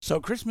So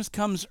Christmas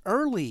comes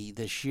early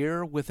this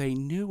year with a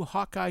new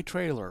Hawkeye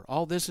trailer.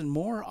 All this and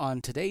more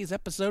on today's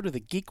episode of the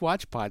Geek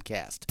Watch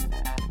Podcast.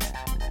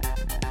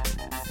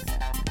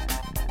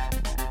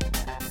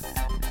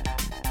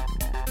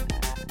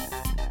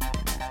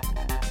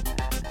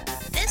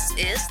 This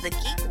is the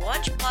Geek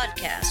Watch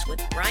Podcast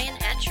with Brian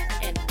Hatcher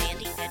and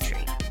Mandy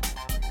Petrie.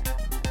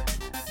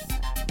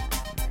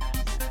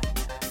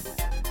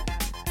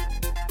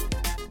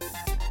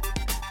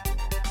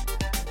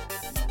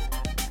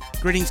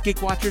 Greetings,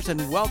 Geek Watchers,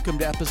 and welcome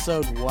to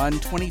episode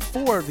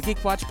 124 of the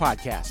Geek Watch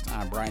Podcast.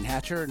 I'm Brian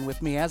Hatcher, and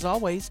with me, as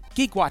always,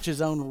 Geek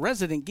Watch's own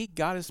resident geek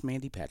goddess,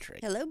 Mandy Petrie.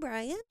 Hello,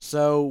 Brian.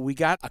 So we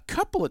got a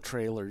couple of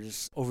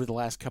trailers over the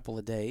last couple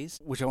of days,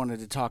 which I wanted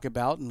to talk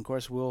about, and of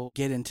course, we'll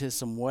get into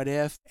some What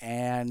If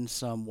and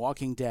some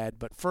Walking Dead.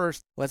 But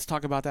first, let's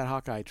talk about that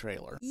Hawkeye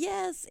trailer.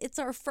 Yes, it's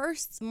our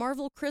first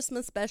Marvel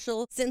Christmas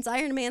special since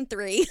Iron Man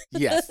 3.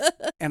 Yes.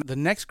 And the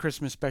next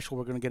Christmas special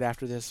we're going to get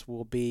after this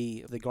will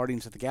be the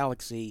Guardians of the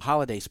Galaxy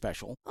holiday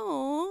special.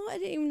 Oh, I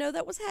didn't even know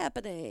that was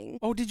happening.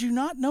 Oh, did you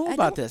not know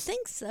about this? I don't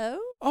think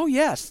so. Oh,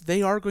 yes.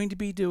 They are going to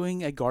be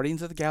doing a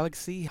Guardians of the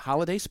Galaxy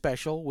holiday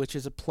special, which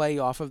is a play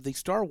off of the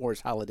Star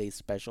Wars holiday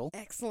special.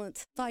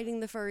 Excellent.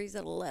 Fighting the furries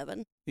at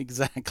 11.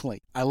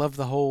 Exactly. I love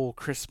the whole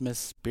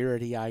Christmas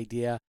spirity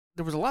idea.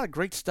 There was a lot of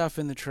great stuff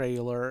in the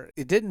trailer.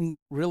 It didn't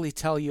really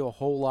tell you a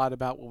whole lot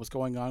about what was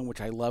going on,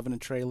 which I love in a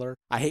trailer.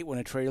 I hate when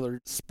a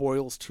trailer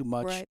spoils too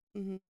much. Right.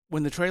 Mm-hmm.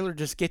 When the trailer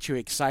just gets you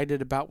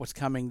excited about what's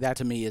coming, that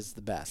to me is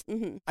the best.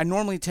 Mm-hmm. I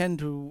normally tend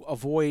to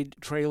avoid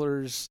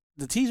trailers.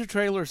 The teaser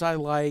trailers I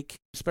like,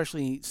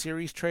 especially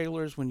series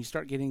trailers. When you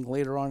start getting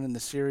later on in the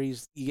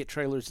series, you get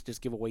trailers that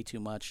just give away too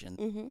much,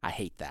 and I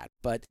hate that.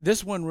 But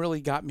this one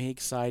really got me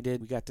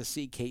excited. We got to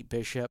see Kate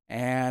Bishop,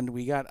 and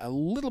we got a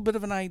little bit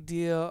of an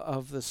idea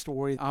of the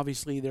story.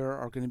 Obviously, there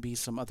are going to be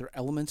some other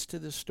elements to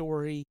the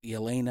story.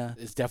 Yelena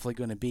is definitely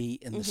going to be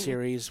in the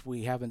series.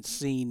 We haven't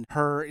seen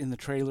her in the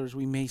trailers.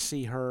 We may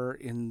see her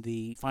in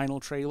the final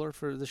trailer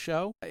for the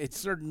show. It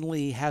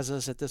certainly has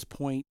us at this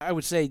point, I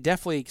would say,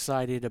 definitely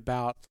excited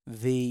about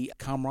the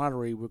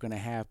camaraderie we're going to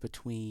have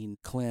between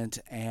Clint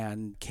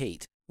and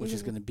Kate, which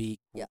is going to be,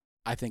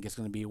 I think it's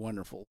going to be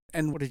wonderful.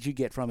 And what did you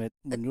get from it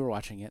when you were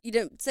watching it? You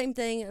know, same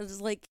thing. It was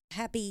like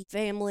happy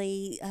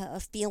family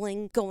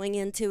feeling going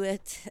into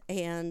it,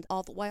 and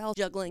all the while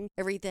juggling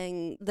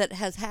everything that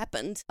has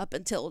happened up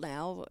until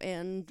now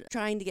and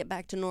trying to get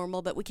back to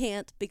normal, but we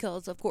can't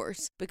because of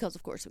course we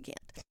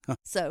can't.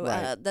 So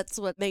Right. that's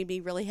what made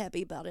me really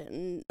happy about it.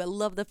 And I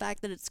love the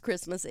fact that it's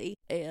Christmassy,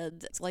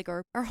 and it's like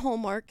our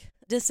Hallmark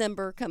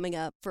December coming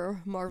up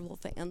for Marvel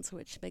fans,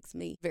 which makes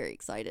me very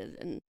excited.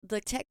 And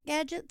the tech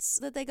gadgets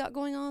that they got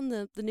going on,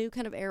 the new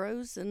kind of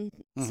arrows and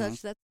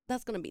such,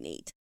 that's going to be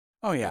neat.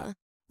 Oh, yeah.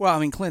 Well, I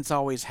mean, Clint's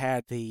always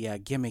had the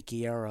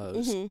gimmicky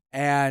arrows,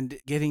 and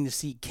getting to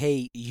see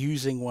Kate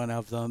using one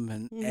of them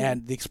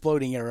and the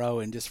exploding arrow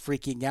and just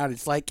freaking out.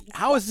 It's like,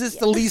 how is this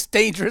the least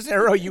dangerous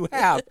arrow you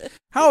have?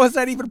 How is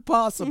that even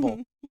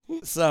possible?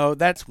 So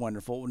that's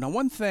wonderful. Now,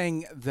 one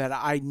thing that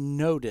I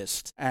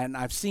noticed, and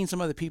I've seen some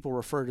other people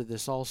refer to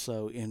this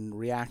also in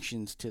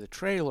reactions to the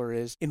trailer,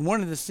 is in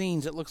one of the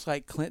scenes, it looks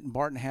like Clinton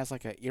Barton has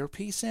like an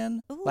earpiece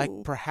in, like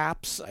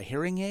perhaps a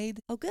hearing aid.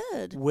 Oh,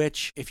 good.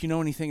 Which, if you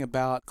know anything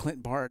about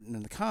Clint Barton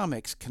in the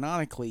comics,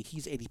 canonically,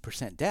 he's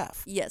 80%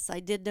 deaf. Yes, I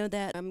did know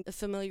that. I'm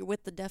familiar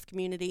with the deaf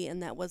community,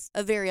 and that was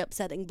a very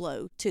upsetting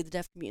blow to the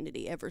deaf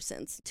community ever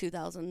since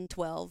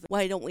 2012.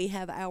 Why don't we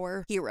have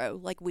our hero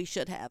like we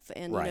should have?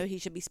 And, you know, he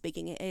should be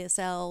speaking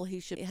ASL, he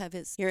should have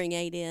his hearing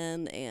aid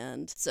in,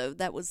 and so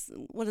that was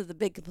one of the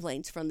big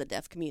complaints from the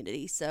deaf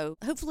community. So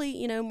hopefully,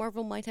 you know,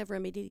 Marvel might have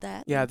remedied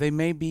that. Yeah, they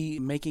may be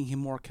making him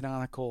more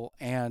canonical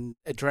and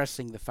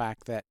addressing the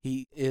fact that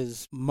he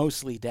is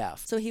mostly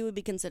deaf. So he would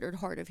be considered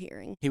hard of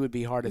hearing. He would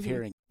be hard of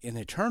hearing. In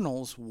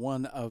Eternals,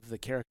 one of the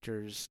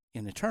characters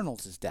in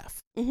Eternals is deaf,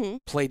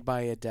 played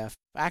by a deaf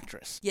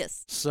actress.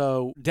 Yes.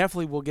 So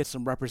definitely we'll get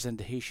some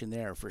representation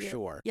there for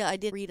sure. Yeah, I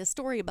did read a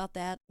story about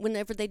that.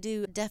 Whenever they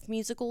do deaf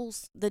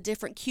musicals, the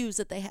different cues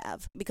that they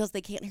have, because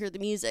they can't hear the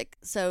music,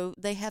 so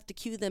they have to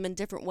cue them in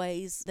different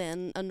ways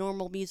than a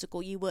normal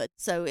musical you would.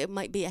 So it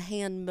might be a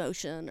hand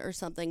motion or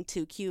something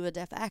to cue a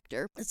deaf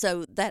actor.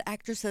 So that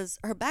actress says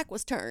her back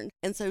was turned,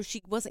 and so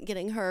she wasn't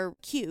getting her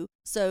cue.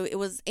 So it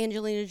was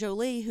Angelina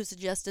Jolie who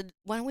suggested,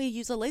 why don't we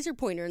use a laser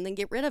pointer and then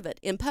get rid of it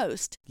in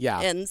post?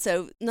 Yeah. And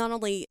so not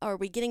only are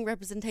we getting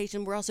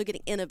representation, we're also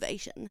getting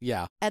innovation.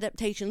 Yeah.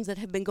 Adaptations that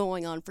have been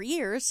going on for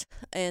years,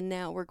 and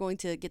now we're going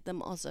to get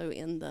them also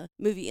in the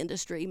movie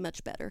industry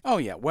much better. Oh,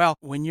 yeah. Well,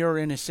 when you're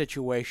in a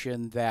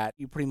situation that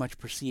you pretty much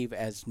perceive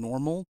as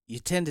normal, you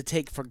tend to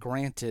take for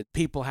granted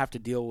people have to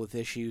deal with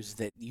issues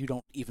that you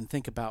don't even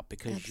think about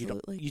because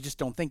you just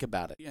don't think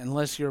about it.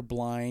 Unless you're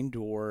blind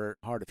or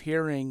hard of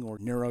hearing or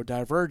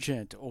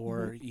neurodivergent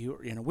or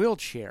you're in a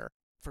wheelchair.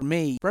 For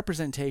me,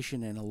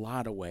 representation in a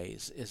lot of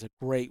ways is a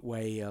great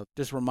way of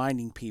just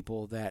reminding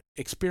people that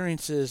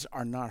experiences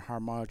are not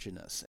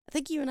homogenous. I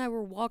think you and I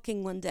were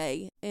walking one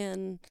day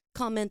and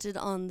commented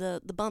on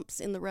the bumps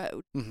in the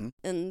road,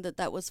 and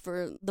that was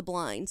for the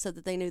blind so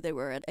that they knew they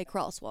were at a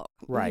crosswalk.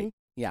 Right.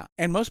 Yeah.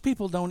 And most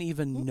people don't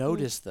even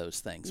notice those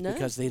things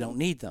because they don't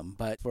need them.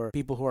 But for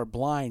people who are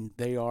blind,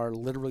 they are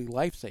literally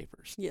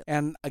lifesavers. Yeah.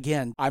 And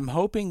again, I'm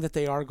hoping that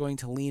they are going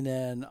to lean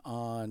in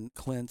on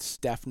Clint's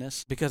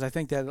deafness because I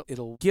think that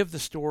it'll give the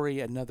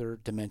story another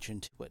dimension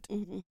to it.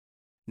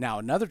 Now,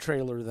 another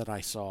trailer that I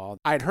saw,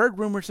 I'd heard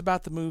rumors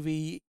about the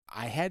movie.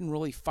 I hadn't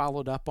really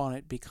followed up on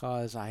it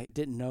because I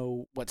didn't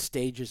know what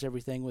stages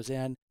everything was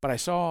in. But I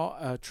saw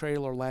a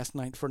trailer last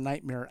night for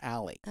Nightmare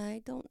Alley.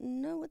 I don't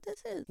know what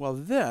this is. Well,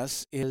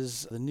 this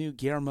is the new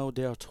Guillermo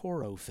del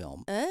Toro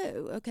film.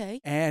 Oh, okay.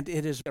 And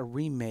it is a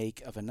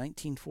remake of a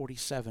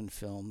 1947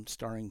 film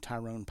starring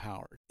Tyrone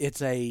Power.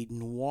 It's a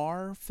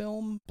noir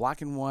film,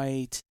 black and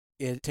white.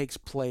 It takes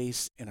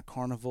place in a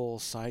carnival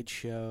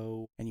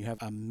sideshow, and you have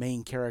a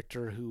main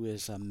character who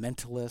is a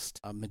mentalist,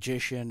 a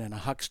magician, and a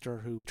huckster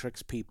who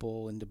tricks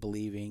people into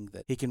believing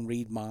that he can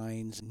read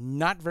minds.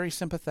 Not very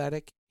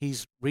sympathetic.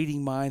 He's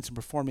reading minds and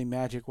performing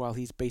magic while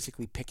he's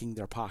basically picking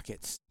their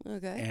pockets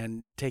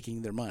and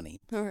taking their money.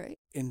 All right.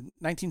 In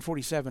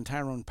 1947,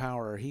 Tyrone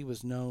Power, he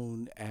was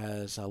known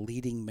as a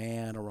leading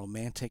man, a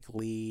romantic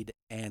lead,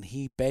 and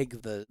he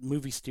begged the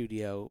movie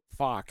studio,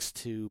 Fox,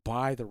 to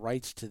buy the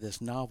rights to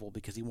this novel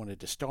because he wanted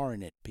to star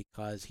in it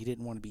because he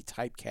didn't want to be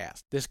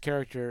typecast. This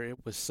character, it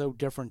was so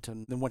different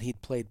than what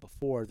he'd played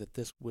before that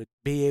this would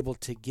be able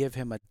to give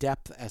him a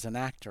depth as an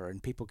actor,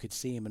 and people could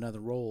see him in other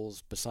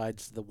roles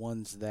besides the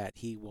ones that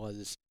he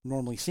was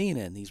normally seen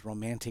in, these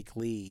romantic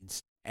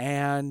leads.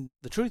 And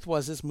the truth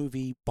was this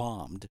movie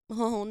bombed.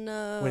 Oh,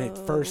 no. When it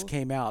first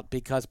came out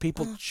because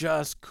people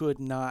just could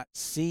not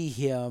see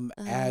him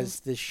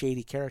as this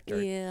shady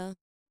character. Yeah.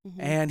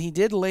 And he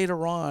did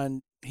later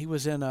on, he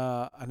was in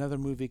another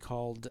movie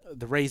called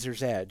The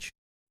Razor's Edge,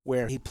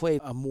 where he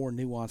played a more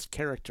nuanced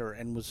character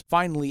and was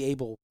finally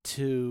able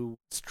to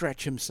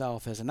stretch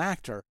himself as an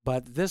actor.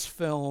 But this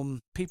film,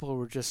 people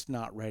were just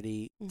not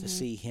ready to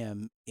see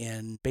him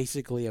in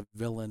basically a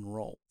villain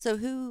role. So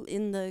who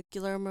in the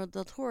Guillermo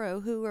del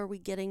Toro, who are we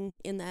getting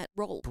in that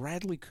role?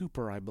 Bradley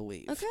Cooper, I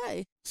believe.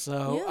 Okay.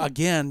 So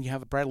again, you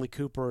have Bradley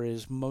Cooper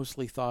is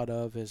mostly thought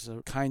of as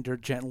a kinder,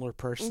 gentler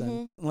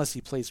person, unless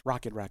he plays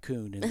Rocket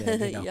Raccoon. And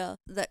then, yeah,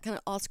 that kind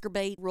of Oscar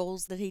bait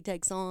roles that he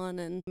takes on,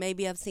 and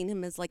maybe I've seen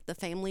him as like the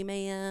family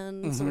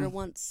man sort of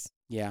once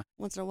in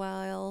a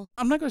while.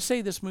 I'm not going to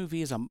say this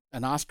movie is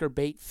an Oscar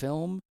bait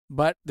film,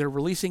 but they're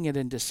releasing it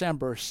in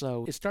December,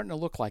 so it's starting to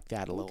look like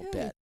that a little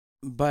bit.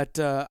 But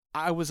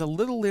I was a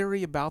little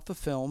leery about the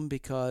film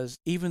because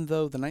even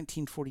though the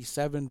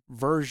 1947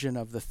 version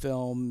of the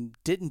film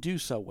didn't do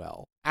so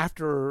well,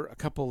 after a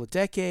couple of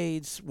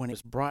decades, when it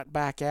was brought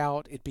back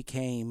out, it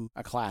became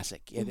a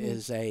classic. It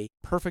is a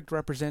perfect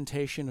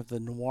representation of the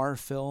noir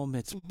film.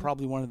 It's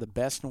probably one of the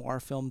best noir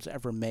films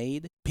ever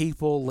made.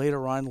 People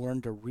later on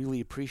learned to really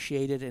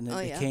appreciate it, and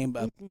it became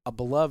a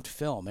beloved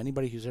film.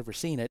 Anybody who's ever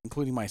seen it,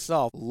 including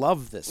myself,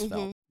 loved this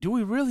film. Do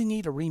we really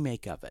need a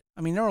remake of it?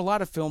 I mean, there are a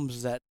lot of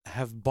films that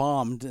have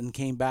bombed and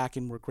came back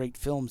and were great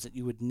films that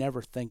you would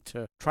never think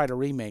to try to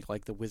remake,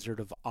 like The Wizard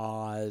of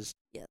Oz.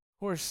 Yeah. Of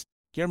course,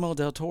 Guillermo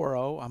del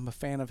Toro, I'm a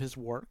fan of his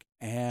work,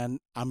 and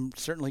I'm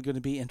certainly going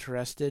to be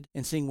interested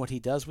in seeing what he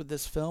does with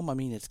this film. I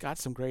mean, it's got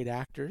some great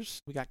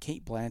actors. We got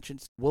Cate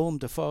Blanchett. Willem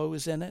Dafoe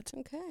is in it.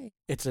 Okay.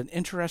 It's an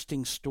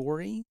interesting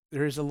story.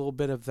 There is a little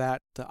bit of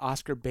that the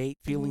Oscar bait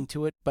feeling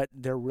to it, but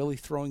they're really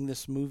throwing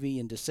this movie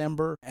in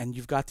December, and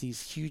you've got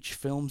these huge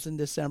films in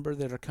December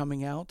that are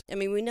coming out. I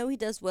mean, we know he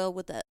does well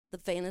with the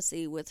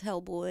fantasy with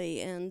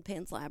Hellboy and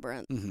Pan's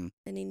Labyrinth.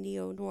 Any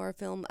neo-noir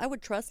film. I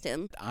would trust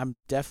him. I'm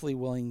definitely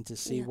willing to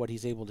see what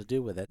he's able to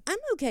do with it. I'm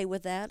okay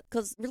with that,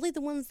 because really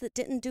the ones that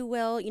didn't do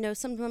well, you know,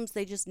 sometimes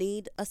they just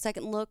need a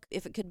second look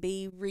if it could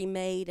be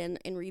remade and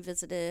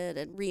revisited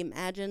and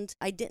reimagined.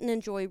 I didn't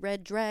enjoy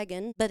Red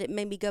Dragon, but it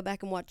made me go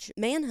back and watch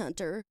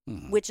Manhunter,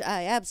 which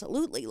I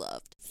absolutely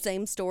loved.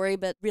 Same story,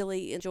 but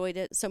really enjoyed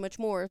it so much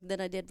more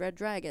than I did Red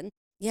Dragon.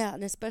 Yeah,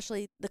 and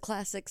especially the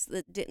classics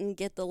that didn't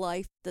get the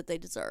life that they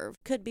deserve.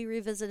 Could be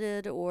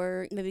revisited,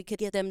 or maybe could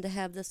get them to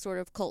have this sort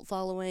of cult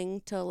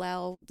following to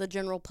allow the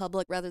general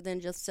public, rather than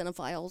just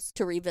cinephiles,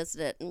 to revisit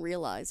it and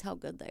realize how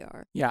good they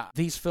are. Yeah,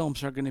 these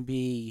films are going to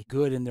be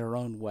good in their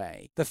own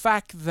way. The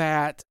fact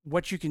that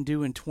what you can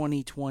do in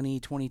 2020,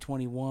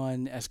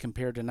 2021 as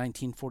compared to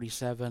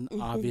 1947,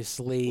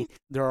 obviously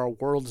there are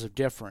worlds of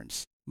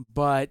difference.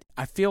 But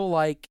I feel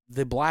like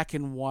the black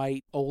and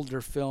white older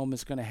film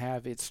is going to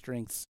have its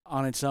strengths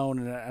on its own,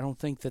 and I don't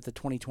think that the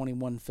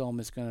 2021 film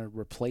is going to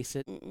replace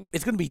it.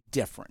 It's going to be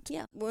different.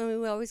 Yeah,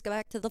 we always go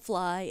back to The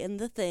Fly and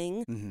The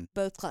Thing.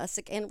 Both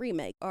classic and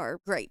remake are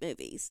great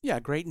movies. Yeah,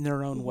 great in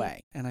their own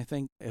way. And I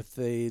think if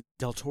the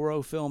Del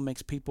Toro film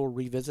makes people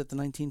revisit the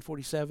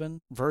 1947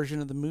 version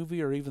of the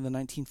movie, or even the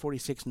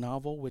 1946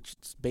 novel, which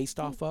it's based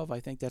off of, I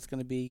think that's going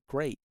to be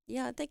great.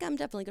 Yeah, I think I'm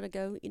definitely going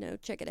to go,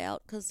 check it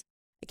out, because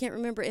I can't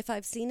remember if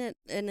I've seen it,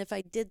 and if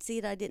I did see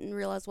it, I didn't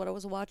realize what I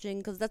was watching,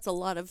 because that's a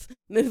lot of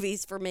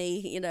movies for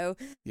me,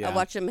 Yeah. I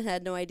watched them and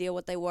had no idea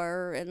what they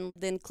were, and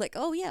then click,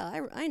 oh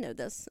yeah, I know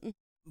this.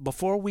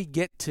 Before we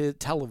get to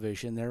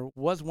television, there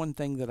was one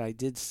thing that I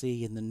did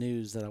see in the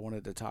news that I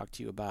wanted to talk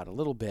to you about a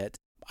little bit.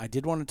 I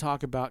did want to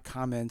talk about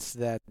comments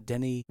that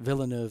Denis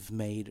Villeneuve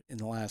made in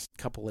the last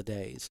couple of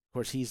days. Of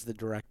course, he's the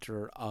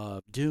director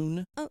of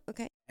Dune. Oh,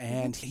 okay.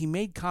 And he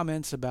made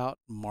comments about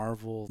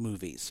Marvel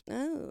movies.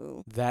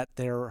 Oh. That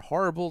they're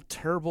horrible,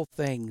 terrible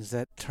things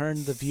that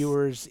turn the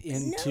viewers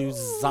into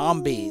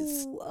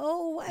zombies.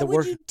 Oh, why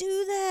would you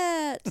do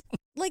that?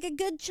 Like, a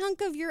good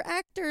chunk of your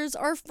actors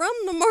are from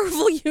the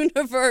Marvel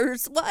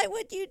universe. Why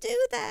would you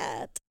do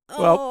that?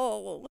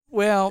 Well,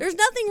 there's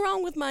nothing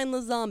wrong with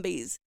mindless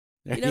zombies.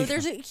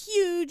 There's a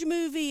huge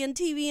movie and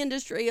TV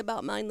industry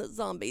about mindless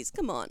zombies.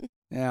 Come on.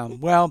 Yeah,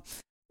 well,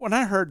 when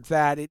I heard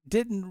that, it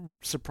didn't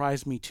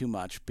surprise me too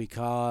much,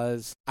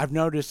 because I've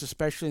noticed,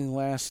 especially in the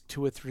last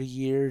 2 or 3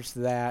 years,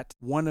 that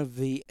one of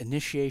the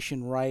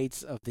initiation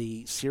rites of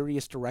the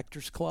Serious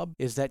Directors Club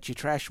is that you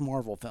trash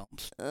Marvel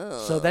films.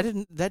 So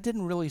that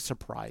didn't really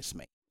surprise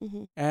me.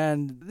 Mm-hmm.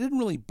 And it didn't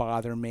really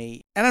bother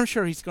me. And I'm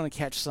sure he's going to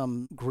catch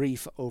some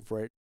grief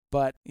over it.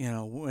 But,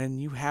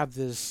 when you have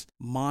this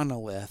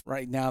monolith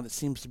right now that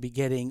seems to be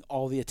getting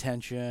all the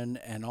attention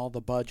and all the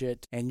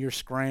budget, and you're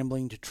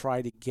scrambling to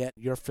try to get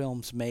your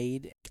films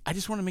made, I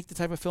just want to make the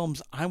type of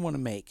films I want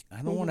to make.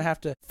 I don't want to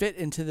have to fit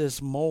into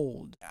this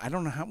mold. I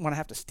don't want to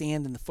have to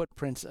stand in the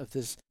footprints of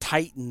this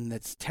titan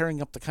that's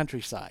tearing up the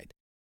countryside.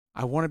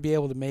 I want to be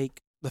able to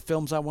make the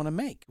films I want to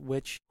make,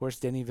 which, of course,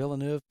 Denis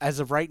Villeneuve, as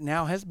of right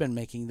now, has been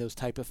making those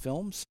type of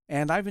films,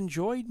 and I've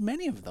enjoyed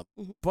many of them.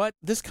 Mm-hmm. But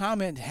this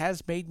comment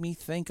has made me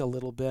think a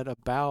little bit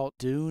about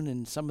Dune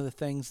and some of the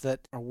things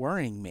that are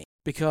worrying me.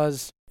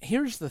 Because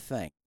here's the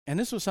thing, and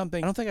this was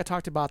something I don't think I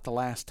talked about the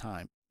last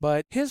time,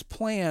 but his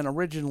plan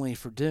originally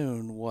for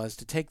Dune was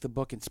to take the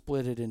book and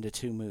split it into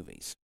 2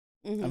 movies.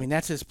 Mm-hmm. I mean,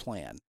 that's his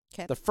plan.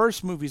 Okay. The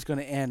first movie is going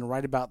to end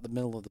right about the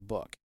middle of the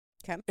book.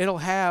 Okay. It'll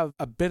have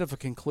a bit of a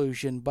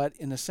conclusion, but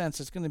in a sense,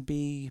 it's going to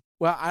be,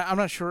 well, I'm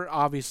not sure,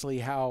 obviously,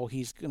 how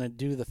he's going to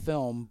do the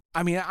film.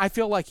 I mean, I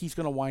feel like he's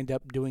going to wind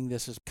up doing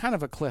this as kind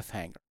of a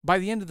cliffhanger. By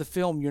the end of the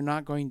film, you're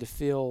not going to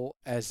feel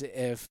as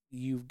if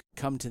you've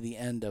come to the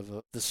end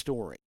of the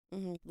story.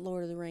 Mm-hmm.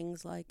 Lord of the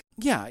Rings, like.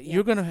 Yeah,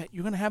 you're gonna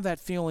have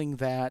that feeling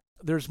that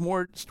there's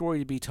more story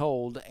to be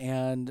told,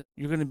 and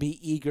you're gonna be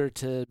eager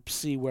to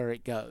see where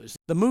it goes.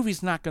 The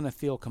movie's not gonna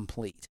feel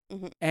complete.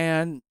 Mm-hmm.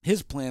 And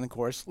his plan, of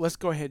course, let's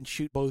go ahead and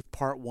shoot both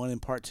part 1 and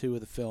part 2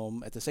 of the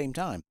film at the same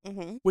time,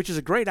 which is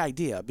a great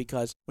idea,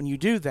 because when you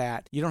do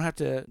that, you don't have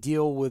to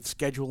deal with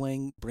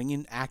scheduling,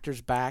 bringing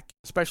actors back,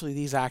 especially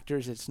these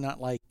actors. It's not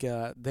like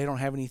they don't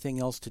have anything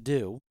else to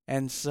do.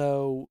 And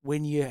so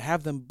when you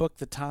have them book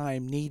the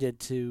time needed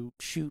to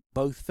shoot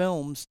both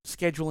films,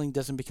 scheduling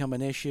doesn't become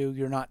an issue.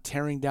 You're not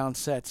tearing down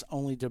sets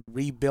only to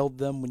rebuild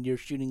them when you're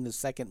shooting the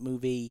second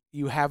movie.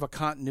 You have a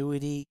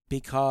continuity,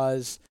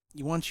 because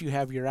once you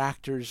have your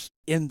actors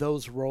in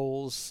those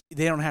roles,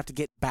 they don't have to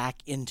get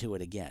back into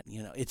it again.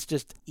 It's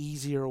just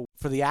easier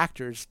for the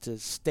actors to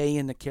stay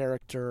in the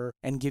character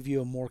and give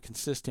you a more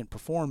consistent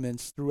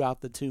performance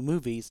throughout the 2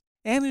 movies.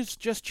 And it's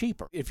just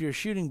cheaper. If you're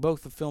shooting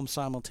both the films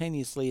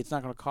simultaneously, it's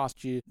not going to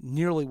cost you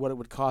nearly what it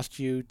would cost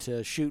you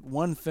to shoot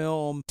one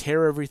film,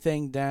 tear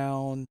everything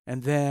down,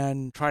 and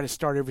then try to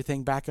start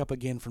everything back up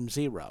again from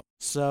zero.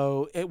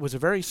 So it was a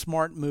very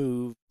smart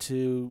move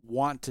to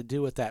want to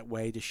do it that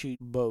way, to shoot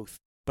both.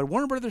 But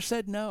Warner Brothers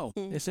said no.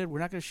 They said, we're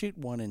not going to shoot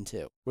 1 and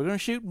 2. We're going to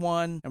shoot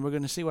 1, and we're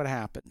going to see what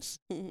happens.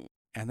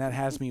 And that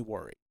has me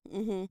worried.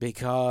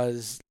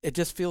 Because it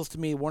just feels to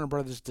me Warner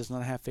Brothers does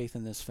not have faith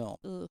in this film.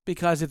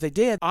 Because if they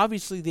did,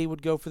 obviously they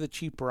would go for the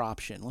cheaper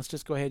option. Let's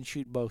just go ahead and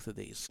shoot both of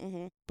these.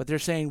 But they're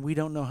saying we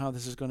don't know how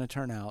this is going to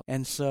turn out.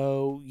 And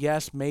so,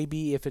 yes,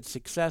 maybe if it's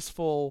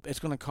successful, it's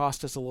going to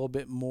cost us a little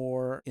bit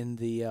more in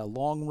the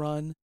long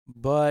run.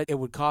 But it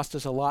would cost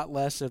us a lot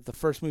less if the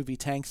first movie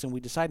tanks and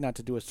we decide not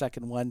to do a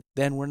second one.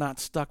 Then we're not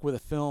stuck with a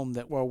film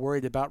that we're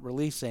worried about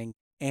releasing.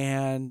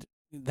 And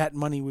that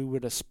money we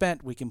would have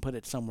spent, we can put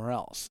it somewhere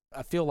else.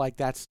 I feel like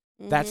that's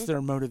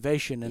their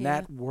motivation, and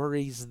that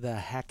worries the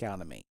heck out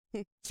of me.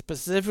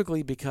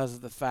 Specifically because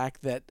of the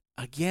fact that,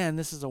 again,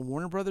 this is a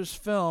Warner Brothers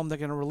film. They're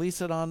going to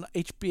release it on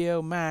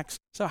HBO Max.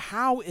 So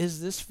how is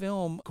this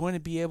film going to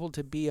be able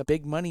to be a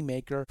big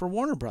moneymaker for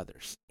Warner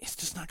Brothers? It's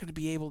just not going to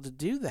be able to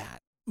do that.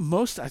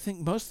 I think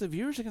most of the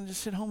viewers are going to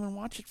just sit home and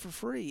watch it for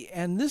free.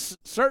 And this,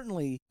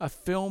 certainly, a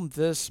film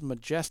this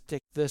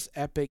majestic, this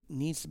epic,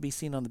 needs to be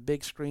seen on the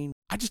big screen.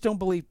 I just don't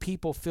believe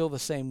people feel the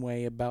same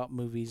way about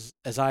movies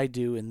as I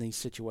do in these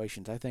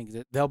situations. I think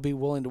that they'll be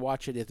willing to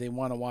watch it if they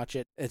want to watch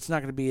it. It's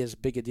not going to be as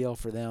big a deal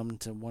for them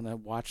to want to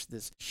watch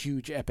this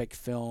huge epic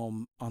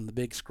film on the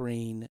big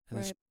screen, and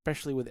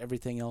especially with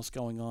everything else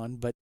going on.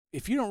 But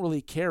if you don't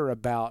really care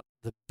about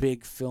the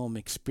big film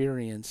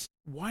experience,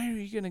 why are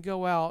you going to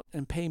go out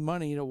and pay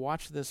money to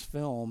watch this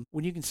film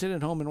when you can sit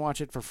at home and watch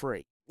it for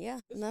free? Yeah,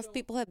 enough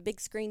people have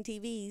big screen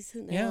TVs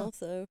now, Yeah.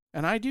 so.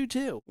 And I do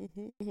too.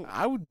 Mm-hmm.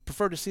 I would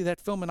prefer to see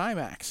that film in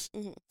IMAX,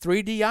 Mm-hmm.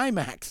 3D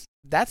IMAX.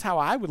 That's how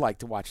I would like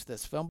to watch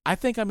this film. I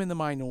think I'm in the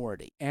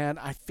minority, and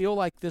I feel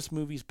like this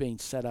movie's being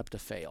set up to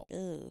fail.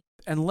 Ugh.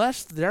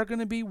 Unless they're going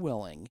to be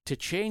willing to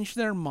change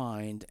their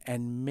mind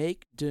and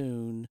make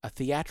Dune a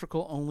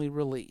theatrical-only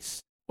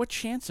release. What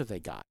chance have they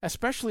got?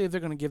 Especially if they're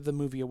going to give the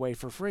movie away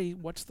for free,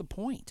 what's the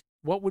point?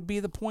 What would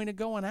be the point of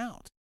going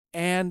out?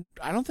 And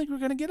I don't think we're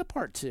going to get a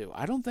part 2.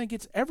 I don't think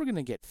it's ever going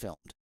to get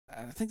filmed.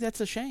 I think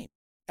that's a shame.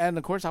 And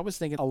of course, I was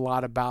thinking a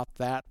lot about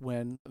that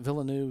when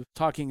Villeneuve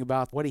talking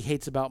about what he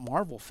hates about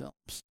Marvel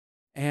films.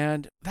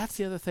 And that's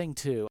the other thing,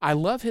 too. I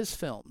love his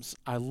films.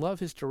 I love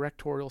his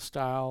directorial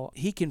style.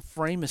 He can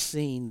frame a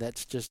scene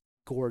that's just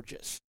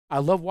gorgeous. I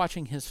love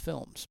watching his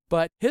films.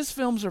 But his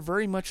films are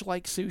very much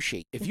like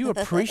sushi. If you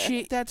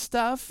appreciate that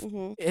stuff,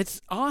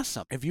 it's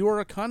awesome. If you are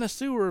a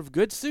connoisseur of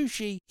good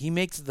sushi, he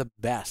makes the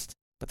best.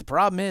 But the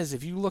problem is,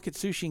 if you look at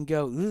sushi and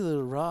go,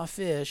 ooh, raw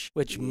fish,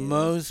 which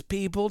most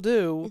people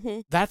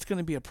do, that's going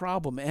to be a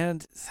problem.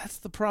 And that's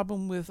the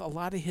problem with a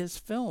lot of his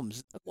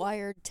films.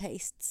 Acquired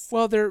tastes.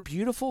 Well, they're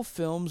beautiful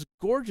films,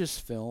 gorgeous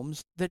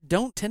films that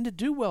don't tend to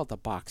do well at the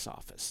box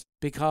office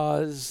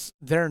because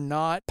they're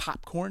not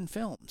popcorn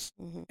films.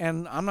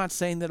 And I'm not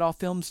saying that all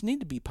films need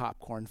to be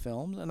popcorn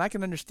films, and I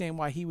can understand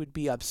why he would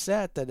be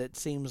upset that it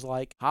seems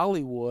like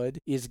Hollywood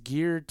is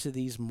geared to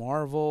these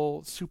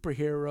Marvel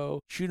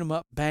superhero, shoot 'em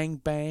up, bang,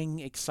 bang,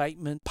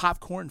 excitement,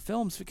 popcorn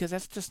films, because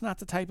that's just not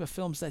the type of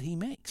films that he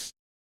makes.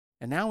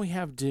 And now we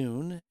have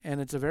Dune, and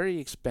it's a very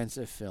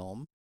expensive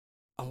film.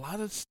 A lot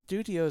of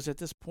studios at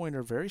this point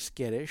are very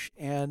skittish,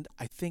 and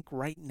I think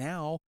right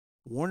now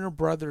Warner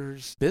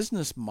Brothers'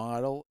 business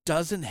model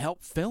doesn't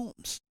help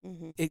films.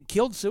 It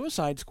killed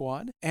Suicide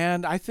Squad,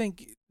 and I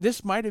think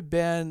this might have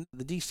been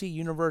the DC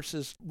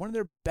Universe's one of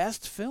their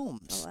best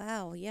films. Oh,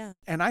 wow, yeah.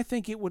 And I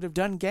think it would have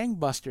done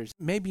gangbusters.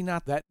 Maybe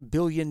not that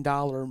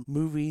billion-dollar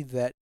movie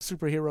that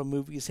superhero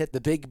movies hit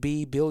the big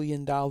B, $1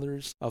 billion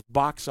of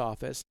box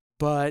office,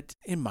 but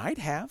it might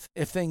have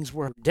if things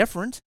were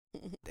different.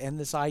 And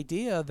this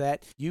idea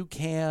that you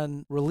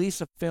can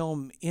release a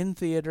film in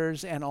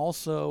theaters and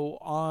also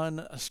on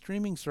a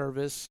streaming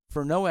service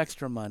for no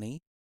extra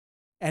money.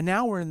 And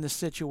now we're in the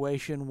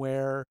situation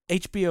where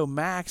HBO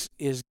Max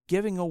is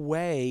giving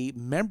away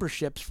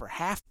memberships for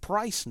half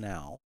price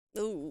now.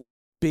 Ooh.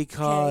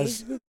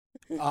 Because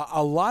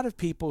a lot of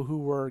people who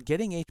were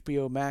getting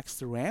HBO Max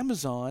through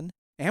Amazon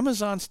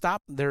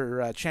stopped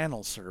their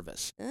channel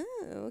service. Oh,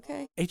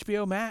 okay.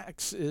 HBO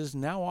Max is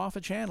now off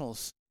of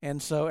channels. And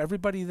so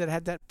everybody that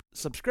had that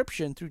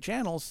subscription through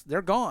channels,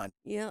 they're gone.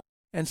 Yeah.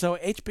 And so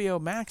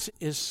HBO Max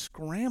is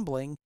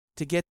scrambling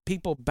to get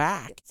people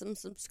back. Get some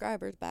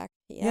subscribers back.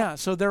 Yeah,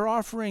 so they're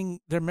offering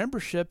their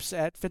memberships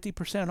at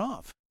 50%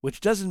 off, which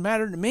doesn't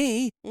matter to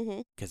me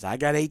because I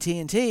got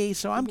AT&T,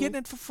 so I'm getting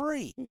it for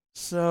free.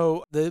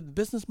 So the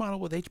business model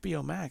with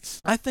HBO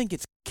Max, I think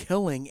it's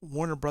killing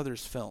Warner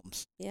Brothers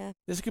films. Yeah.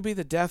 This could be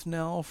the death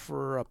knell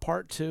for a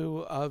part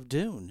 2 of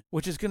Dune,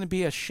 which is going to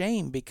be a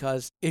shame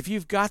because if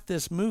you've got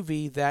this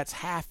movie that's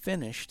half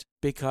finished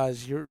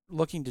because you're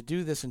looking to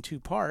do this in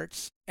 2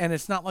 parts, and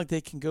it's not like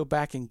they can go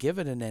back and give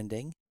it an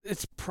ending,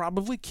 it's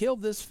probably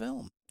killed this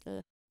film.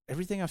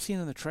 Everything I've seen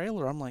in the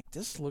trailer, I'm like,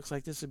 this looks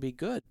like this would be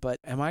good, but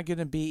am I going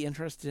to be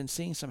interested in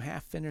seeing some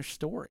half-finished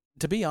story?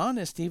 To be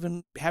honest,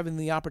 even having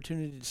the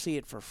opportunity to see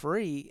it for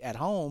free at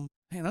home,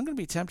 man, I'm going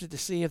to be tempted to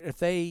see if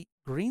they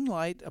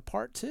greenlight a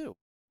part 2.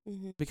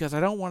 Because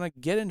I don't want to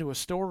get into a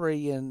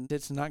story and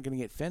it's not going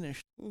to get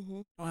finished.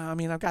 Well, I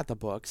mean, I've got the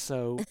book,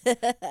 so...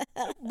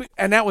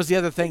 And that was the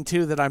other thing,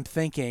 too, that I'm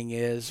thinking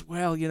is,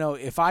 well, you know,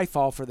 if I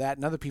fall for that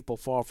and other people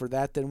fall for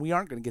that, then we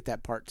aren't going to get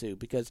that part 2.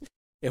 Because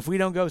if we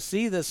don't go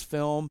see this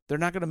film, they're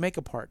not going to make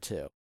a part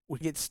 2. We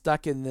get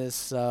stuck in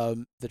this,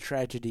 the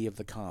tragedy of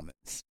the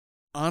commons.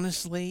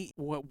 Honestly,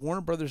 what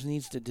Warner Brothers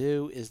needs to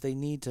do is they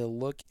need to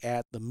look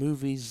at the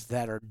movies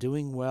that are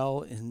doing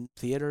well in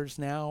theaters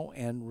now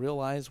and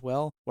realize,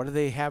 well, what do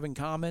they have in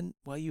common?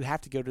 Well, you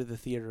have to go to the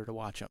theater to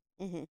watch them.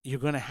 You're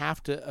going to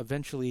have to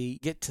eventually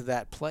get to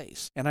that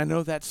place. And I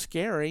know that's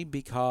scary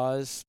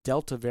because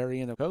Delta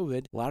variant of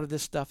COVID, a lot of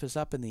this stuff is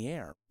up in the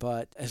air.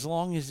 But as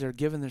long as they're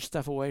giving their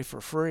stuff away for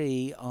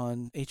free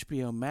on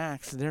HBO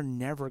Max, they're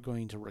never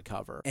going to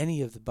recover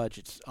any of the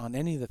budgets on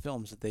any of the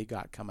films that they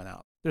got coming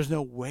out. There's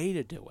no way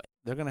to do it.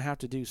 They're going to have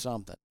to do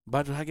something.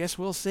 But I guess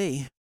we'll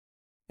see.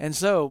 And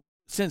so,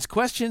 since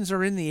questions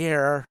are in the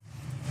air...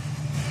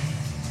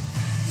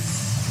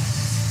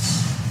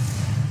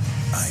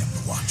 I am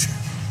the Watcher.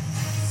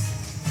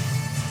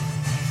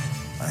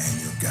 I am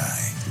your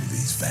guide through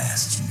these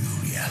vast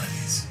new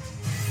realities.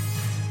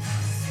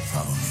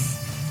 Follow me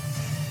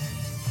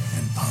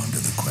and ponder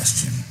the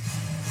question.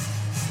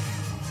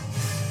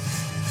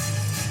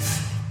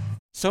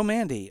 So,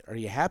 Mandy, are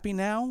you happy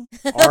now?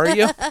 Are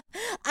you?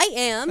 I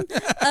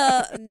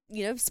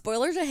am.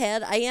 Spoilers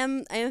ahead. I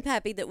am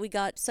happy that we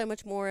got so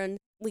much more, and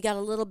we got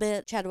a little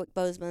bit Chadwick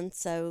Boseman,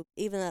 so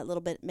even that little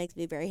bit makes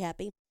me very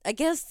happy. I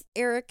guess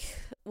Eric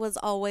was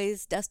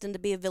always destined to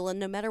be a villain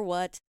no matter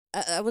what.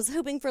 I was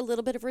hoping for a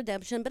little bit of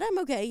redemption, but I'm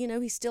okay.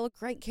 He's still a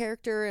great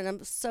character, and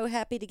I'm so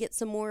happy to get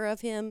some more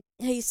of him.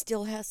 He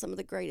still has some of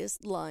the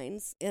greatest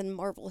lines in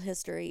Marvel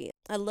history.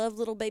 I love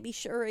little baby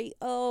Shuri.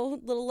 Oh,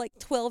 little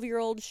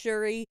 12-year-old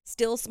Shuri,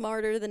 still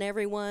smarter than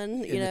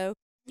everyone,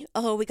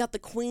 Oh, we got the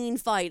Queen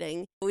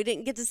fighting. We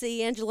didn't get to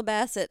see Angela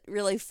Bassett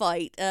really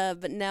fight,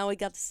 but now we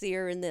got to see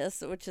her in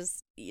this, which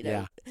is,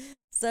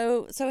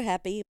 so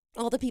happy.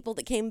 All the people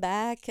that came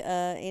back,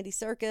 Andy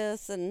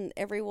Serkis and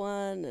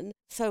everyone, and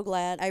so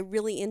glad. I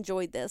really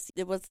enjoyed this.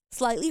 It was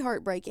slightly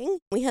heartbreaking.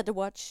 We had to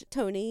watch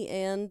Tony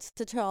and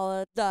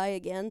T'Challa die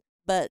again,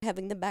 but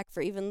having them back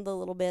for even the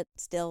little bit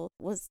still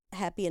was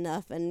happy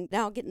enough. And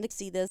now getting to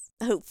see this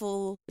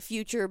hopeful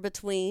future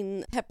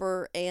between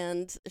Pepper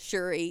and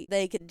Shuri,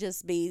 they could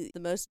just be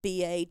the most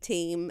BA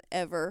team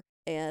ever,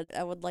 and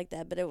I would like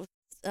that, but it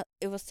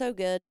was so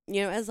good.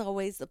 As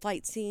always, the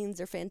fight scenes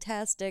are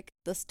fantastic.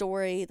 The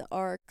story, the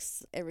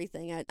arcs,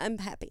 everything. I'm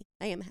happy.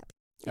 I am happy.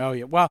 Oh,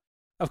 yeah. Well,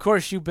 of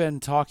course, you've been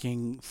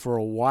talking for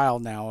a while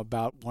now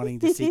about wanting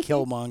to see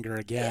Killmonger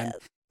again.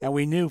 Yes. And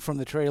we knew from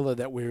the trailer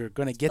that we were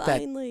going to get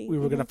finally. We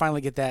were going to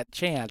finally get that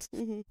chance.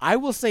 Mm-hmm. I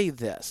will say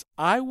this.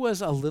 I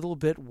was a little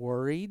bit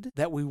worried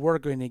that we were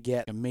going to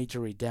get a major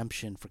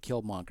redemption for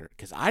Killmonger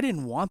because I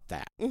didn't want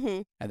that.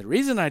 Mm-hmm. And the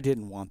reason I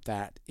didn't want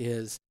that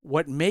is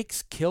what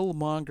makes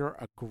Killmonger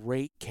a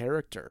great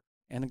character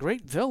and a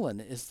great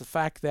villain is the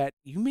fact that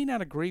you may not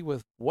agree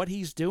with what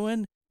he's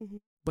doing, mm-hmm.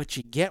 but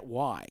you get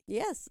why.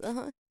 Yes,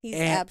 He's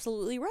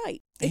absolutely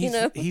right.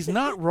 He's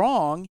not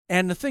wrong.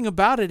 And the thing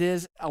about it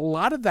is, a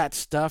lot of that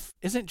stuff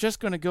isn't just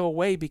going to go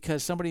away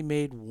because somebody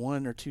made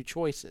one or two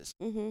choices.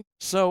 Mm-hmm.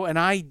 So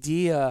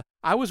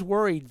I was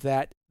worried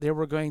that they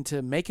were going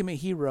to make him a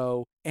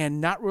hero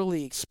and not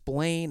really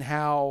explain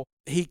how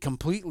he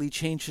completely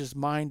changed his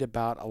mind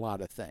about a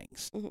lot of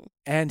things. Mm-hmm.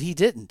 And he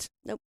didn't.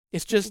 Nope.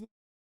 It's just, mm-hmm.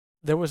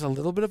 there was a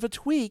little bit of a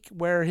tweak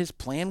where his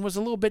plan was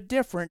a little bit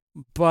different,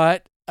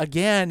 but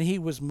again, he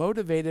was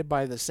motivated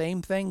by the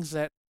same things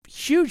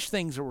huge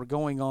things that were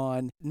going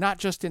on, not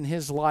just in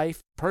his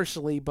life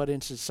personally, but in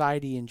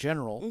society in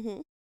general. Mm-hmm.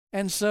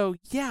 And so,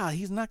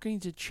 he's not going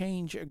to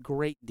change a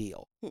great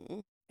deal. Mm-hmm.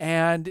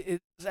 And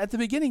at the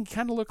beginning,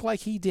 kind of looked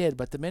like he did,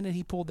 but the minute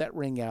he pulled that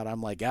ring out,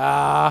 I'm like,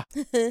 Yep.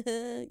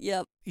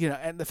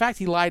 And the fact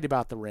he lied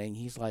about the ring,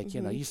 he's like,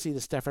 mm-hmm. You see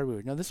the stuff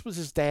everywhere. No, this was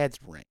his dad's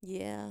ring.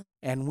 Yeah.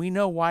 And we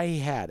know why he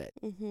had it.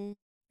 Mm-hmm.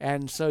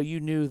 And so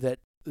you knew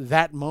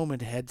that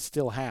moment had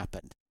still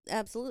happened.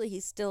 Absolutely.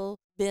 He's still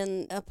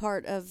been a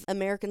part of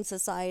American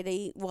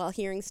society while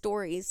hearing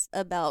stories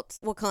about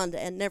Wakanda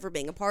and never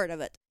being a part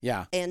of it.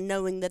 Yeah. And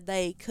knowing that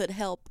they could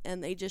help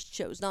and they just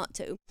chose not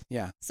to.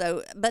 Yeah.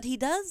 So, but he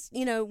does,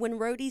 when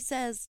Rhodey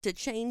says to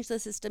change the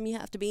system, you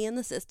have to be in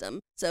the system.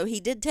 So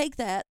he did take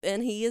that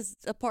and he is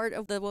a part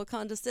of the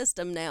Wakanda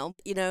system now.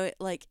 He's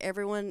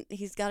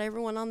got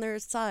everyone on their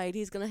side.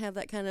 He's going to have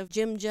that kind of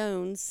Jim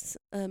Jones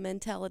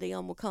mentality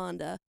on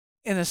Wakanda.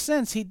 In a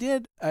sense, he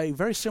did a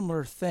very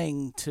similar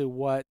thing to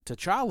what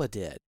T'Challa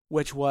did,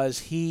 which was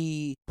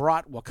he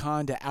brought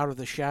Wakanda out of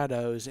the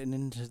shadows and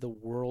into the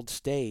world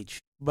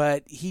stage.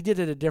 But he did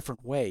it a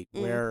different way,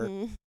 where,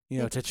 mm-hmm.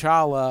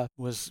 T'Challa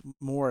was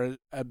more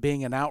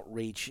being an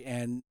outreach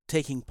and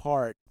taking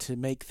part to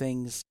make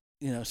things,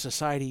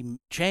 society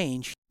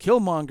change.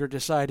 Killmonger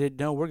decided,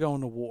 no, we're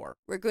going to war.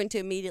 We're going to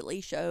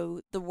immediately show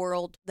the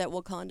world that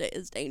Wakanda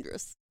is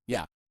dangerous.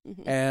 Yeah.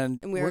 Mm-hmm. And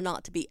we're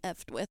not to be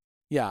effed with.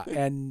 Yeah,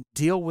 and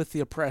deal with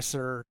the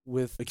oppressor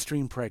with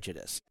extreme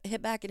prejudice.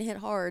 Hit back and hit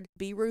hard.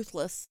 Be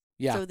ruthless.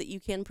 Yeah. So that you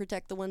can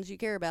protect the ones you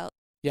care about.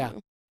 Yeah.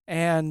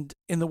 And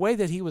in the way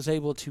that he was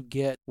able to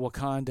get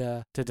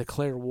Wakanda to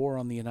declare war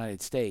on the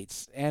United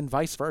States and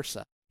vice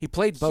versa, he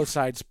played both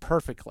sides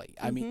perfectly.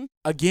 Mm-hmm. I mean,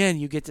 again,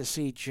 you get to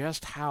see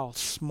just how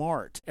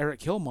smart Eric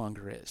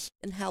Killmonger is.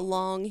 And how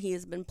long he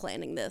has been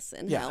planning this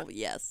and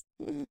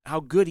how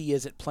good he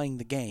is at playing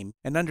the game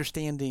and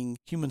understanding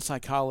human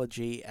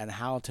psychology and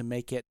how to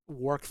make it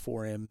work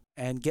for him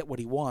and get what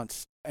he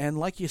wants. And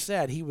like you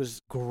said, he was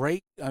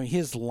great. I mean,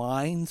 his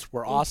lines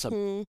were awesome.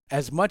 Mm-hmm.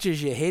 As much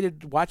as you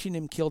hated watching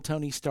him kill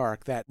Tony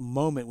Stark, that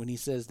moment when he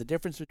says, the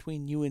difference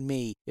between you and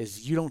me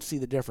is you don't see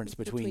the difference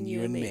between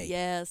you and me.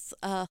 Yes.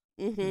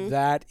 Mm-hmm.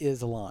 That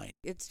is a line.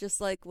 It's just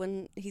like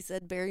when he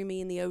said, bury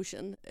me in the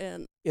ocean.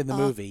 And in the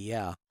movie,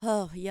 yeah.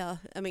 Oh, yeah.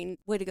 I mean,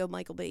 way to go,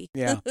 Michael B.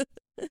 Yeah.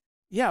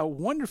 Yeah,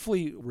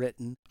 wonderfully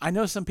written. I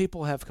know some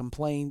people have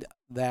complained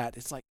that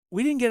it's like,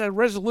 we didn't get a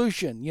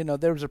resolution.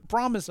 There was a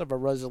promise of a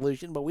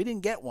resolution, but we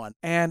didn't get one.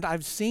 And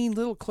I've seen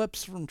little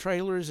clips from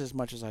trailers as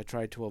much as I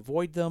tried to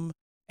avoid them.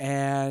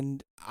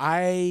 And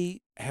I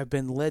have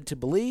been led to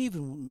believe,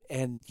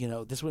 and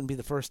this wouldn't be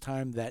the first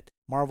time that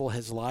Marvel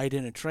has lied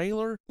in a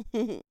trailer.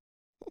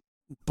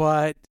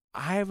 But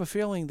I have a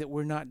feeling that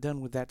we're not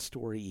done with that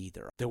story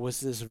either. There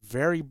was this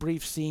very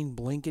brief scene,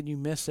 blink and you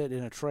miss it,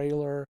 in a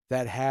trailer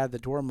that had the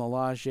Dora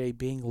Milaje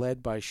being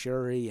led by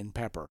Sherry and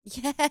Pepper.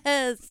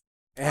 Yes.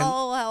 And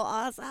oh, how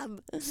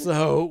awesome.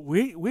 so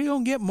we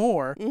gonna get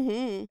more.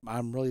 Mm-hmm.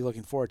 I'm really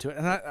looking forward to it.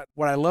 And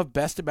what I love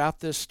best about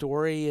this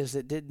story is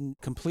it didn't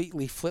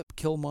completely flip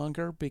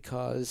Killmonger,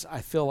 because I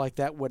feel like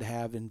that would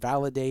have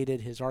invalidated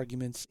his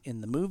arguments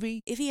in the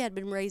movie. If he had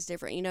been raised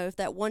different, if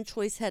that one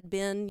choice had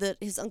been that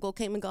his uncle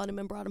came and got him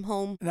and brought him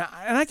home. And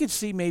I could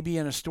see maybe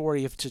in a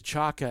story if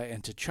T'Chaka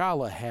and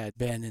T'Challa had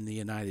been in the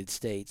United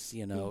States,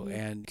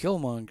 and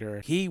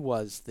Killmonger, he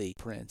was the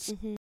prince.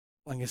 Mm-hmm.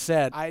 Like I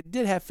said, I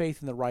did have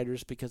faith in the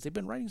writers because they've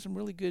been writing some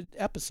really good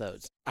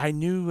episodes. I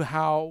knew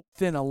how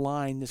thin a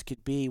line this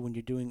could be when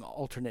you're doing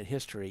alternate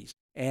histories.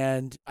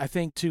 And I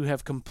think to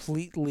have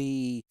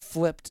completely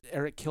flipped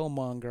Eric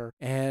Killmonger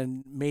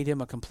and made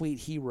him a complete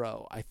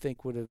hero, I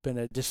think would have been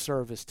a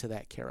disservice to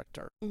that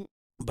character. Mm-hmm.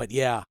 But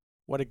yeah,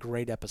 what a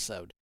great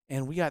episode.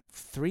 And we got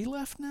 3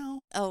 left now?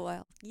 Oh,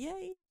 wow.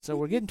 Yay. So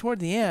we're getting toward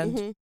the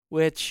end,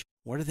 which,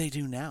 what do they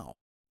do now?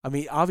 I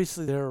mean,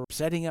 obviously they're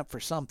setting up for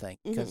something,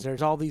 because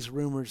there's all these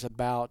rumors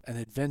about an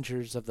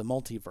Adventures of the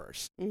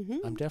Multiverse.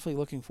 Mm-hmm. I'm definitely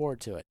looking forward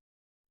to it.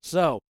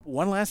 So,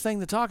 one last thing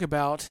to talk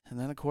about, and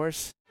then, of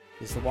course,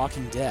 is The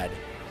Walking Dead.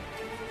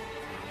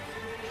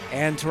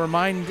 And to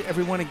remind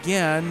everyone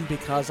again,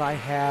 because I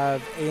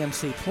have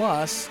AMC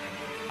Plus,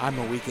 I'm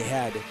a week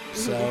ahead.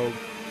 So,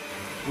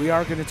 we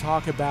are going to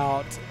talk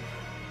about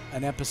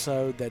an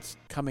episode that's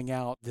coming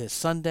out this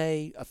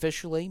Sunday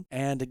officially.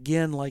 And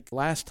again, like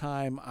last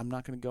time, I'm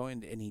not going to go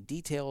into any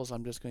details.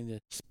 I'm just going to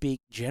speak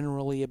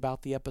generally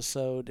about the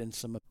episode and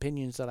some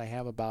opinions that I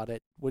have about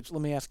it. Which,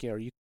 let me ask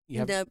you, you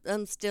have... No,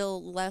 I'm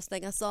still, last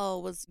thing I saw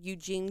was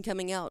Eugene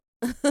coming out.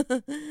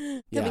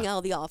 Coming out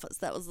of the office.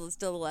 That was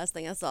still the last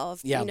thing I saw.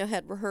 Yeah.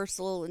 Had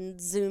rehearsal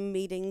and Zoom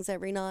meetings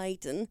every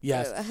night. And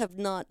yes. so I have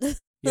not...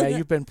 Yeah,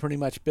 you've been pretty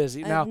much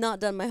busy. I have not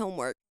done my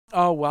homework.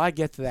 Oh, well, I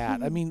get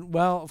that. I mean,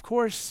 well, of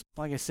course,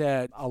 like I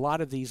said, a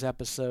lot of these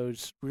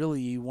episodes,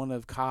 really, you want to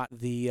have caught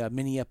the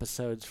mini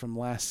episodes from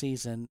last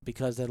season,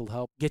 because that'll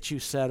help get you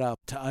set up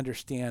to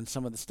understand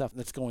some of the stuff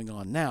that's going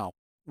on now.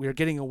 We're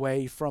getting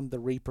away from the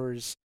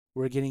Reapers.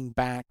 We're getting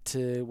back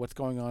to what's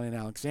going on in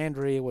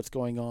Alexandria, what's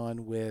going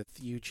on with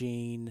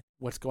Eugene,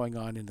 what's going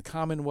on in the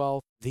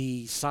Commonwealth.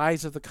 The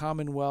size of the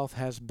Commonwealth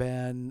has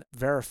been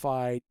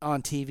verified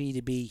on TV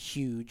to be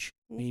huge.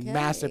 I mean,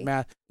 massive.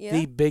 Yeah.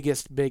 The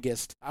biggest.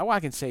 I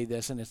can say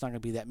this, and it's not going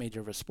to be that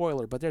major of a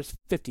spoiler, but there's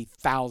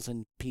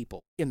 50,000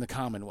 people in the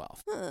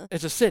Commonwealth. Huh.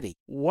 It's a city.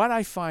 What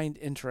I find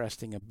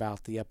interesting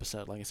about the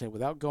episode, like I said,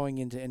 without going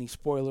into any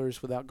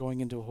spoilers, without going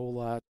into a whole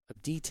lot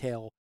of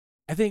detail,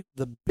 I think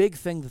the big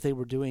thing that they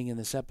were doing in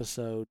this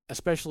episode,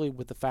 especially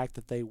with the fact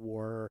that they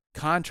were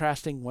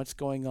contrasting what's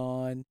going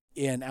on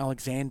in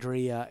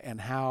Alexandria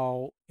and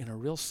how, in a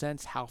real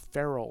sense, how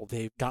feral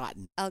they've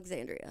gotten.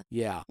 Alexandria.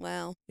 Yeah.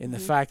 Wow. In the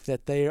fact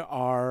that they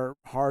are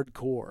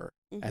hardcore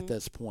at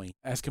this point,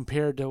 as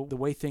compared to the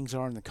way things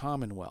are in the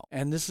Commonwealth.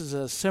 And this is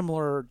a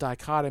similar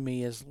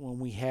dichotomy as when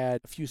we had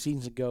a few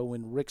seasons ago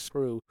when Rick's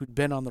crew, who'd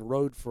been on the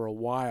road for a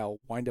while,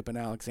 wind up in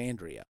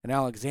Alexandria. And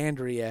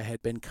Alexandria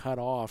had been cut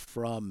off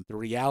from the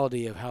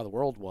reality of how the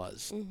world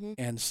was.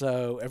 And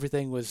so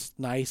everything was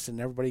nice,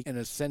 and everybody, in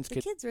a sense,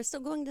 the kids were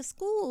still going to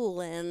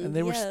school, and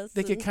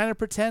they could kind of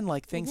pretend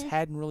like things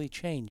hadn't really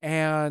changed.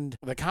 And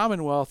the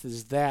Commonwealth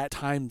is that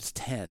times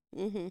 10.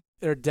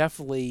 There's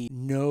definitely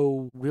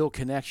no real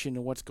connection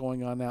to what's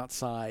going on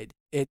outside.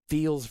 It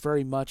feels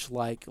very much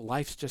like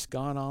life's just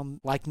gone on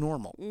like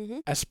normal,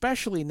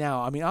 especially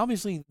now. I mean,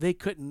 obviously, they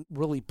couldn't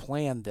really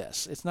plan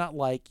this. It's not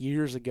like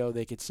years ago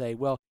they could say,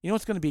 well, you know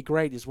what's going to be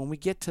great is when we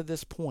get to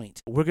this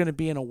point, we're going to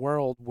be in a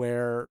world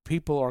where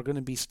people are going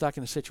to be stuck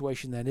in a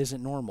situation that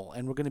isn't normal,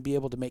 and we're going to be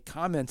able to make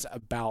comments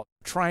about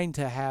trying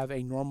to have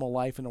a normal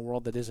life in a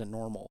world that isn't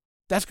normal.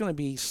 That's going to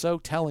be so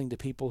telling to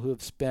people who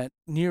have spent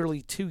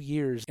nearly 2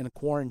 years in a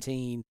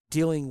quarantine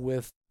dealing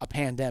with a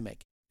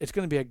pandemic. It's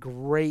going to be a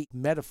great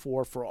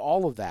metaphor for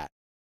all of that.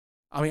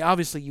 I mean,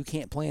 obviously, you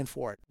can't plan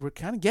for it. We're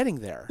kind of getting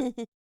there.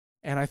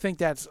 And I think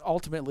that's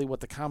ultimately what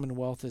the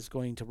Commonwealth is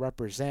going to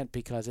represent,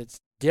 because it's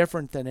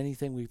different than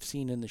anything we've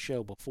seen in the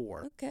show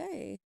before.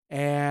 Okay.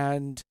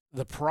 And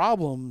the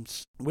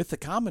problems with the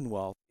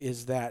Commonwealth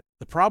is that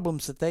the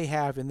problems that they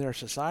have in their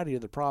society are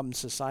the problems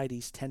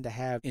societies tend to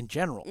have in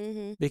general.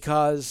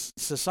 Because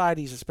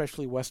societies,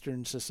 especially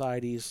Western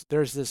societies,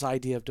 there's this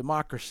idea of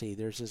democracy.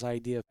 There's this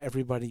idea of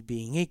everybody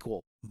being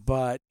equal.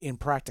 But in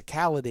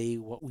practicality,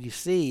 what we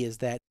see is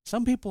that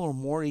some people are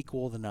more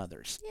equal than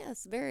others.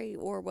 Yes, very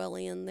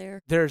Orwellian there.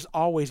 There's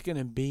always going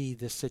to be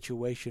this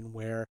situation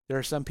where there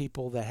are some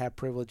people that have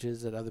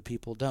privileges that other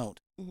people don't.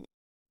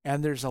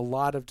 And there's a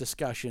lot of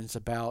discussions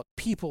about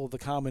people of the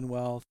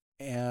Commonwealth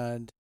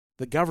and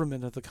the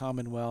government of the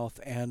Commonwealth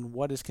and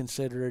what is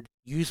considered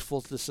useful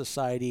to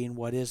society and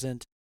what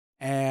isn't.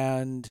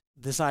 And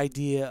this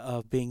idea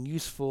of being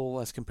useful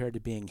as compared to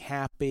being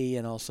happy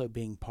and also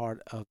being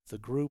part of the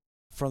group.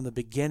 from the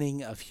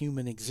beginning of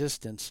human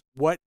existence,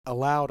 what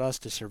allowed us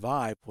to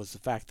survive was the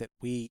fact that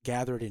we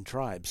gathered in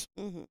tribes.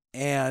 Mm-hmm.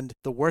 And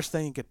the worst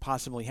thing that could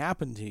possibly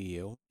happen to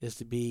you is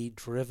to be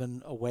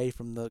driven away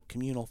from the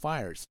communal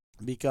fires.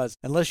 Because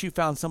unless you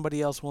found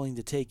somebody else willing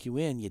to take you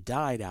in, you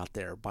died out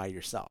there by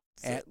yourself.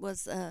 So it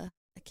was,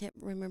 I can't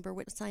remember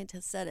what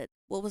scientist said it.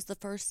 What was the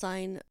first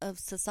sign of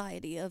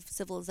society, of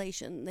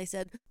civilization? They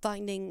said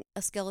finding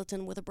a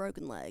skeleton with a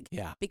broken leg.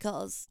 Yeah.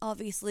 Because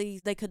obviously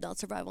they could not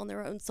survive on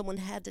their own. Someone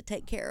had to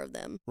take care of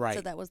them. Right.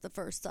 So that was the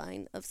first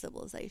sign of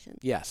civilization.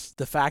 Yes.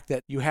 The fact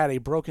that you had a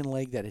broken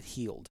leg that had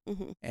healed.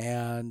 Mm-hmm.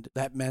 And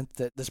that meant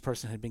that this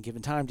person had been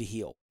given time to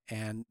heal.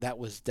 And that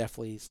was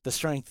definitely the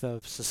strength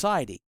of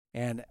society.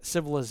 And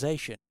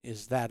civilization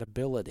is that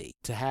ability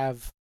to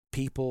have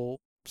people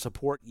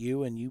support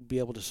you and you be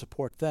able to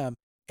support them.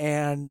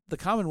 And the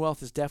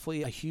Commonwealth is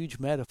definitely a huge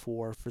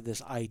metaphor for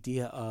this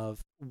idea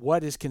of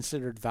what is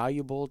considered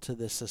valuable to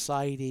the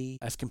society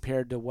as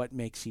compared to what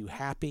makes you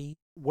happy.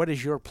 What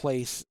is your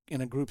place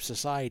in a group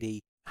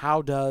society?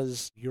 How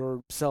does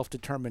your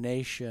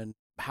self-determination,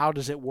 how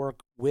does it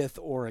work with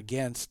or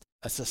against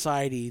a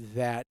society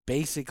that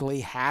basically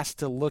has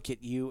to look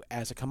at you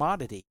as a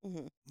commodity?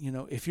 Mm-hmm. You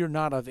know, if you're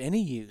not of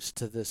any use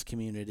to this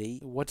community,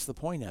 what's the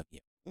point of you?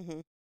 Mm-hmm.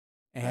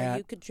 And Are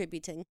you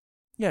contributing?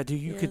 yeah, do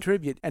you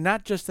contribute? And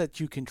not just that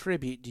you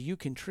contribute, do you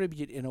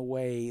contribute in a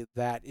way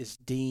that is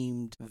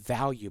deemed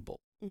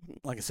valuable? Mm-hmm.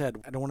 Like I said,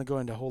 I don't want to go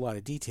into a whole lot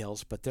of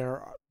details, but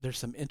there's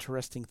some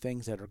interesting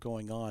things that are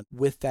going on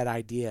with that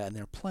idea, and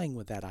they're playing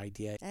with that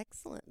idea.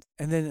 Excellent.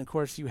 And then, of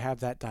course, you have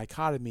that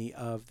dichotomy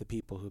of the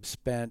people who've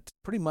spent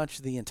pretty much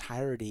the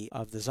entirety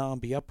of the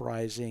zombie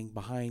uprising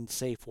behind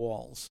safe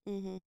walls.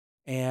 Mm-hmm.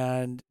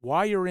 And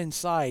while you're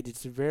inside,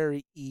 it's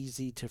very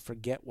easy to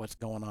forget what's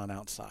going on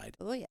outside.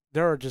 Oh, yeah.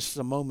 There are just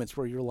some moments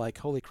where you're like,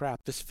 holy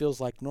crap, this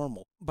feels like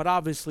normal. But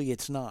obviously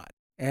it's not.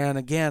 And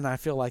again, I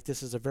feel like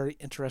this is a very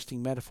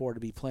interesting metaphor to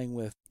be playing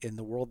with in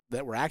the world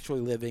that we're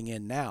actually living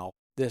in now.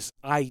 This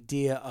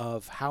idea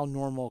of how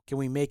normal can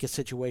we make a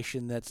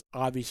situation that's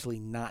obviously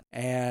not,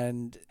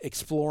 and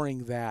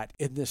exploring that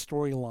in this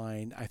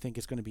storyline, I think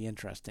is going to be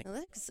interesting. Well,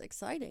 that's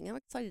exciting. I'm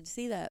excited to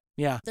see that.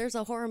 Yeah. There's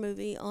a horror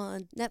movie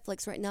on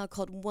Netflix right now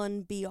called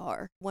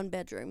 1BR, One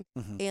Bedroom,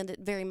 Mm-hmm. and it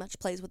very much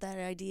plays with that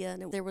idea.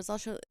 And there was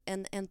also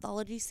an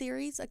anthology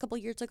series a couple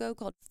years ago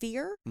called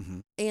Fear, Mm-hmm.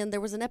 and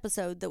there was an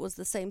episode that was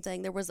the same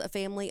thing. There was a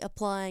family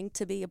applying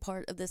to be a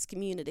part of this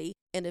community,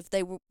 and if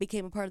they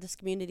became a part of this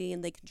community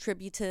and they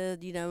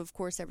contributed, you know, of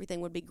course everything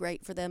would be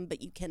great for them,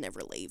 but you can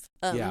never leave.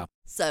 Yeah.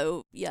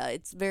 So yeah,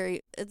 it's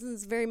very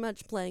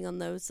much playing on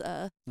those.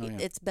 Yeah.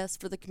 It's best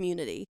for the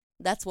community.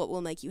 That's what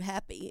will make you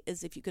happy,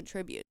 is if you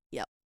contribute.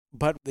 Yep.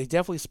 But they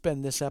definitely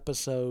spend this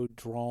episode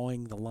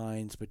drawing the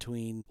lines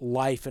between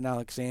life in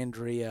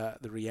Alexandria,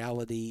 the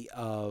reality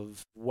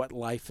of what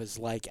life is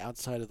like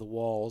outside of the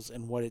walls,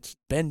 and what it's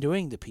been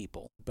doing to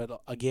people.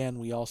 But again,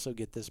 we also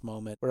get this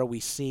moment where we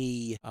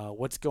see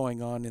what's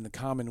going on in the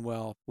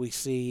Commonwealth. We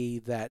see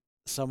that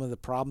some of the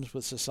problems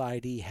with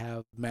society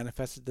have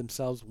manifested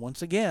themselves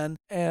once again.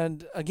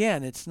 And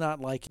again, it's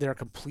not like they're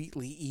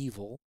completely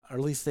evil, or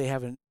at least they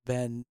haven't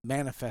been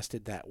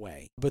manifested that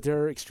way. But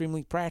they're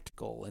extremely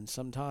practical, and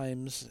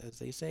sometimes, as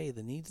they say,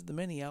 the needs of the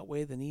many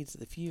outweigh the needs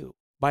of the few.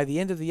 By the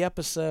end of the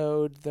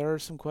episode, there are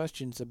some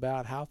questions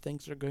about how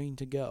things are going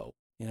to go.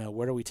 You know,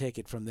 where do we take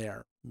it from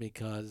there?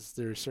 Because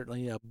there's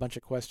certainly a bunch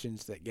of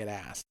questions that get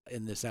asked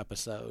in this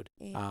episode.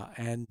 Yeah.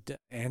 And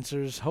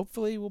answers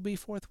hopefully will be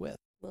forthwith.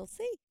 We'll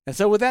see. And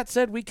so with that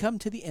said, we come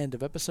to the end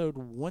of episode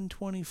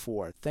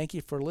 124. Thank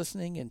you for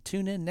listening, and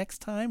tune in next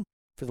time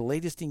for the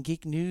latest in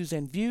geek news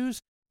and views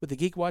with the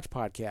Geek Watch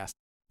podcast.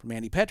 For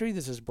Mandy Petrie,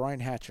 this is Brian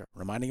Hatcher,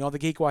 reminding all the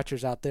Geek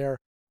Watchers out there,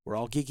 we're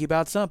all geeky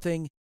about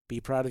something. Be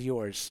proud of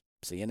yours.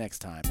 See you next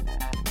time.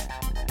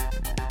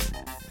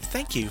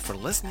 Thank you for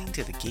listening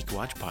to the Geek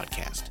Watch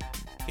podcast.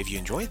 If you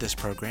enjoyed this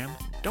program,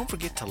 don't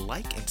forget to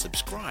like and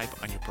subscribe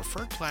on your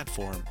preferred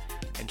platform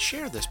and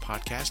share this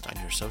podcast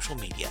on your social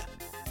media.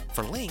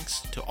 For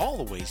links to all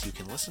the ways you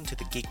can listen to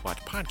the Geek Watch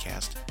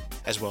podcast,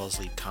 as well as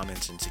leave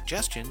comments and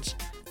suggestions,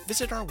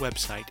 visit our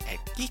website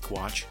at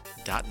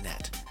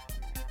geekwatch.net.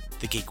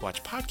 The Geek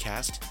Watch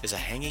podcast is a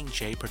Hanging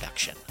J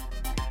production.